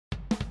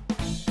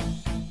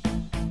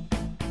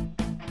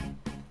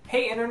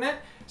Hey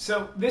Internet!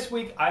 So this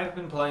week I've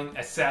been playing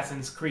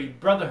Assassin's Creed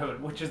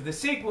Brotherhood, which is the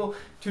sequel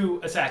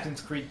to Assassin's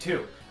Creed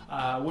 2,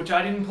 which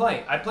I didn't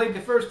play. I played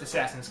the first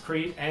Assassin's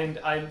Creed and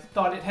I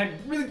thought it had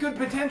really good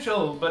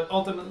potential, but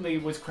ultimately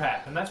was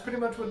crap. And that's pretty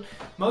much what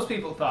most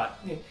people thought.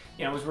 You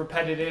know, it was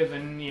repetitive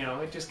and, you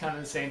know, it just kind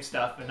of the same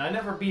stuff. And I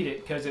never beat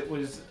it because it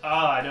was,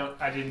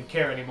 I didn't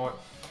care anymore.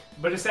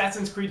 But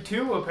Assassin's Creed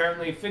 2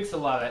 apparently fixed a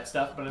lot of that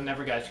stuff, but I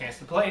never got a chance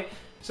to play it.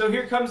 So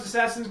here comes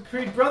Assassin's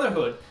Creed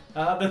Brotherhood,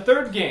 the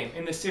third game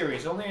in the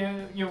series, only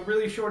a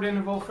really short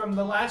interval from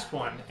the last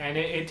one, and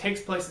it takes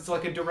place, it's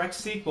like a direct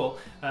sequel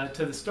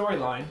to the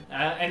storyline,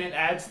 and it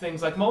adds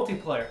things like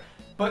multiplayer.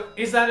 But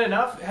is that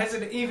enough? Has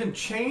it even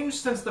changed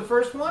since the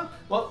first one?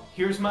 Well,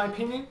 here's my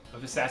opinion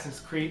of Assassin's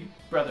Creed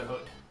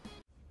Brotherhood.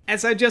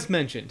 As I just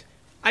mentioned,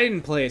 I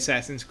didn't play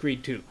Assassin's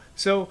Creed 2,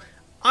 so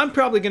I'm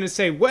probably going to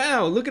say,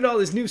 wow, look at all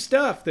this new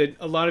stuff that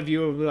a lot of you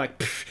will be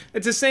like,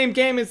 it's the same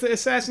game as the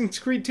Assassin's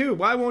Creed 2.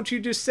 Why won't you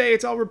just say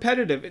it's all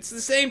repetitive? It's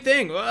the same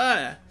thing.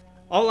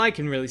 All I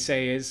can really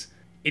say is,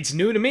 it's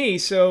new to me,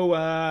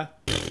 so,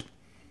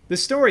 The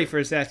story for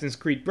Assassin's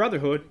Creed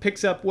Brotherhood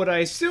picks up what I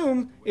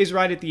assume is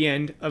right at the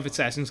end of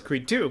Assassin's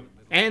Creed 2.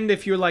 And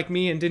if you're like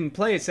me and didn't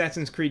play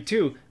Assassin's Creed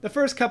 2, the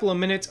first couple of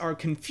minutes are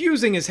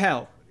confusing as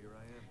hell.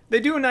 They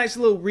do a nice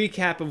little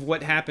recap of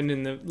what happened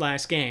in the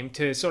last game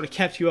to sort of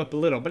catch you up a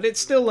little, but it's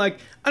still like,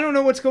 I don't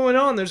know what's going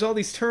on, there's all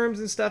these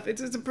terms and stuff.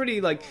 It's a pretty,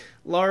 like,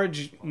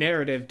 large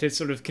narrative to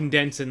sort of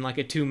condense in like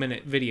a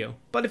 2-minute video.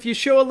 But if you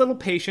show a little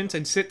patience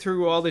and sit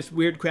through all this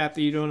weird crap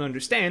that you don't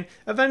understand,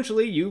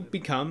 eventually you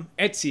become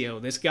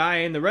Ezio, this guy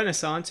in the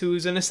Renaissance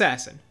who's an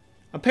assassin.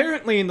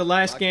 Apparently in the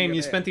last game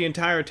you spent the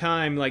entire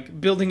time,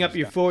 like, building up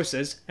your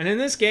forces, and in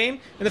this game,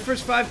 in the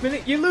first 5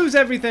 minutes, you lose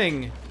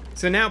everything!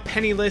 So now,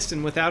 penniless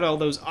and without all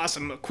those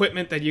awesome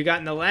equipment that you got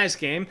in the last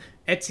game,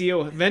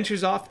 Ezio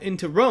ventures off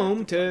into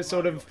Rome to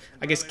sort of,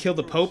 I guess, kill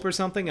the Pope or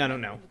something? I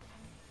don't know.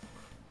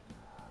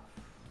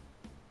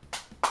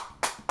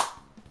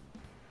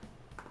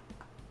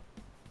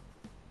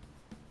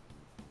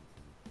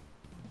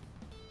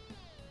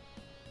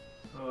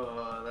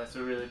 Oh, that's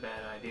a really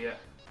bad idea.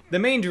 The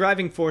main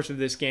driving force of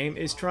this game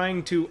is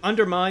trying to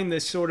undermine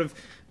this sort of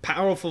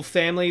powerful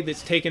family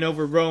that's taken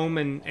over Rome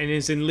and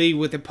is in league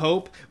with the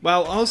Pope,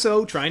 while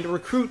also trying to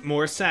recruit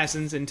more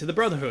assassins into the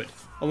Brotherhood.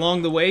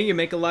 Along the way, you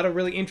make a lot of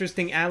really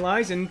interesting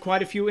allies and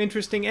quite a few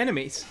interesting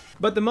enemies.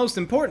 But the most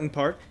important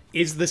part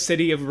is the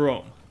city of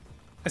Rome.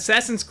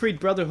 Assassin's Creed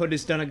Brotherhood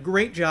has done a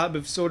great job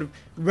of sort of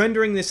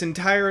rendering this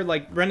entire,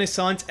 like,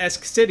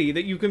 Renaissance-esque city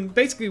that you can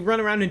basically run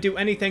around and do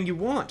anything you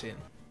want in.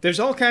 There's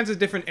all kinds of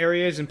different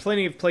areas and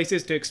plenty of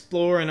places to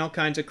explore and all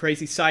kinds of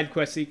crazy side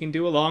quests that you can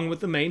do along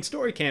with the main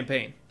story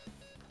campaign.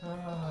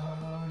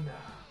 Oh no,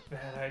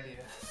 bad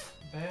idea.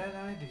 Bad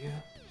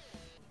idea.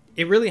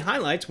 It really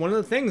highlights one of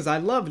the things I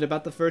loved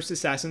about the first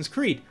Assassin's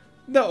Creed,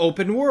 the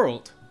open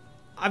world.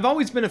 I've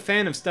always been a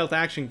fan of stealth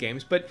action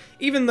games, but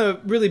even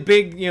the really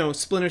big,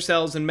 Splinter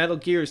Cells and Metal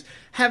Gears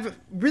have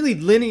really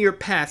linear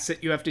paths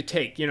that you have to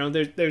take.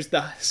 There's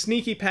the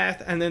sneaky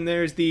path and then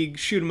there's the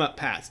shoot 'em up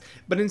path.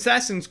 But in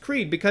Assassin's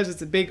Creed, because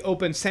it's a big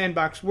open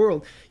sandbox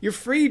world, you're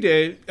free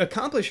to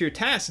accomplish your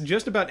tasks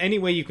just about any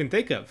way you can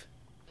think of.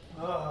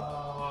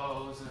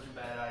 Oh, such a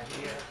bad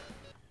idea.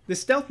 The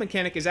stealth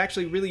mechanic is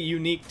actually really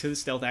unique to the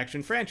stealth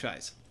action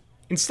franchise.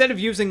 Instead of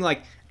using,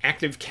 like,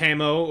 active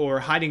camo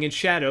or hiding in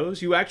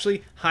shadows, you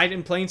actually hide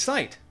in plain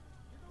sight.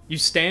 You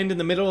stand in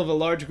the middle of a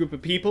large group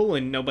of people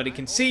and nobody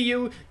can see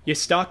you, you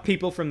stalk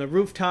people from the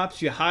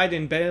rooftops, you hide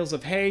in bales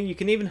of hay, you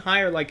can even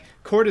hire, like,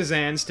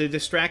 courtesans to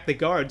distract the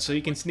guards so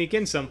you can sneak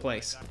in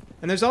someplace.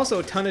 And there's also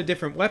a ton of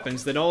different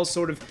weapons that all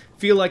sort of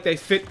feel like they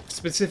fit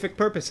specific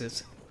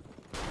purposes.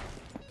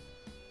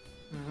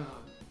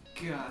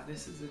 God,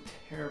 this is a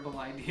terrible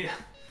idea.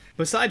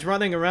 Besides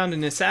running around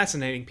and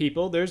assassinating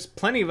people, there's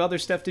plenty of other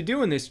stuff to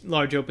do in this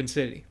large open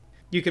city.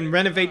 You can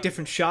renovate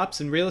different shops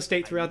and real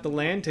estate throughout the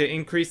land to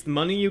increase the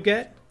money you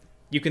get.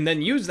 You can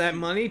then use that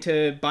money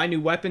to buy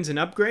new weapons and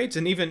upgrades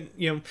and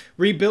even,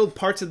 rebuild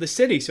parts of the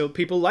city so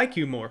people like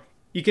you more.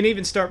 You can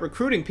even start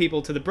recruiting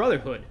people to the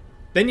Brotherhood.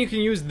 Then you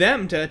can use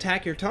them to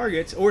attack your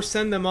targets or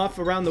send them off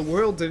around the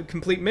world to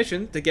complete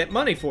missions to get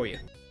money for you.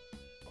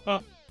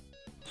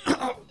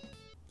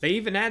 They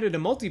even added a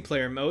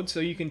multiplayer mode so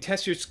you can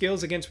test your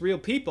skills against real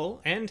people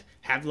and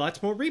have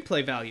lots more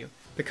replay value.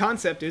 The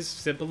concept is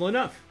simple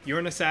enough. You're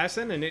an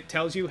assassin and it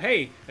tells you,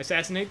 hey,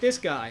 assassinate this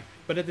guy.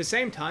 But at the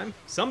same time,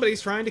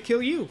 somebody's trying to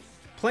kill you.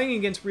 Playing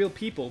against real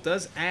people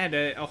does add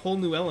a whole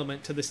new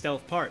element to the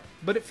stealth part,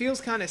 but it feels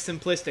kind of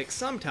simplistic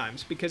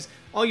sometimes because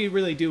all you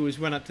really do is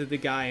run up to the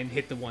guy and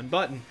hit the one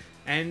button,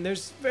 and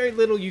there's very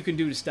little you can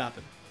do to stop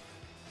him.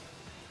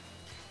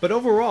 But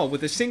overall,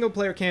 with the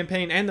single-player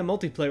campaign and the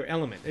multiplayer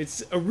element,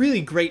 it's a really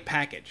great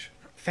package.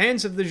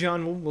 Fans of the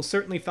genre will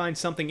certainly find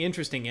something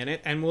interesting in it,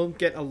 and will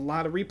get a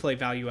lot of replay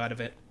value out of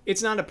it.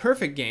 It's not a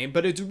perfect game,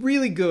 but it's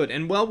really good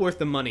and well worth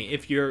the money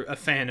if you're a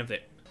fan of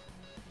it.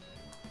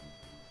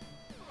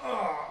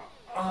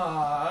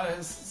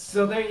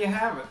 So there you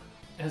have it.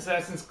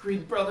 Assassin's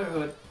Creed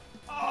Brotherhood.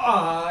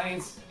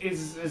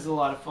 is a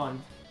lot of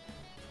fun.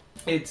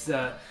 It's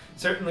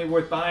certainly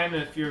worth buying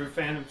if you're a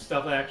fan of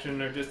stealth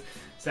action or just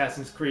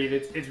Assassin's Creed.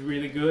 It's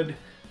really good.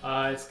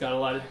 It's got a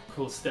lot of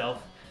cool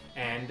stealth,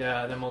 and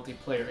the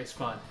multiplayer is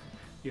fun.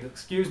 You'll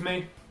excuse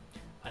me,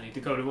 I need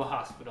to go to a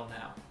hospital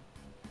now.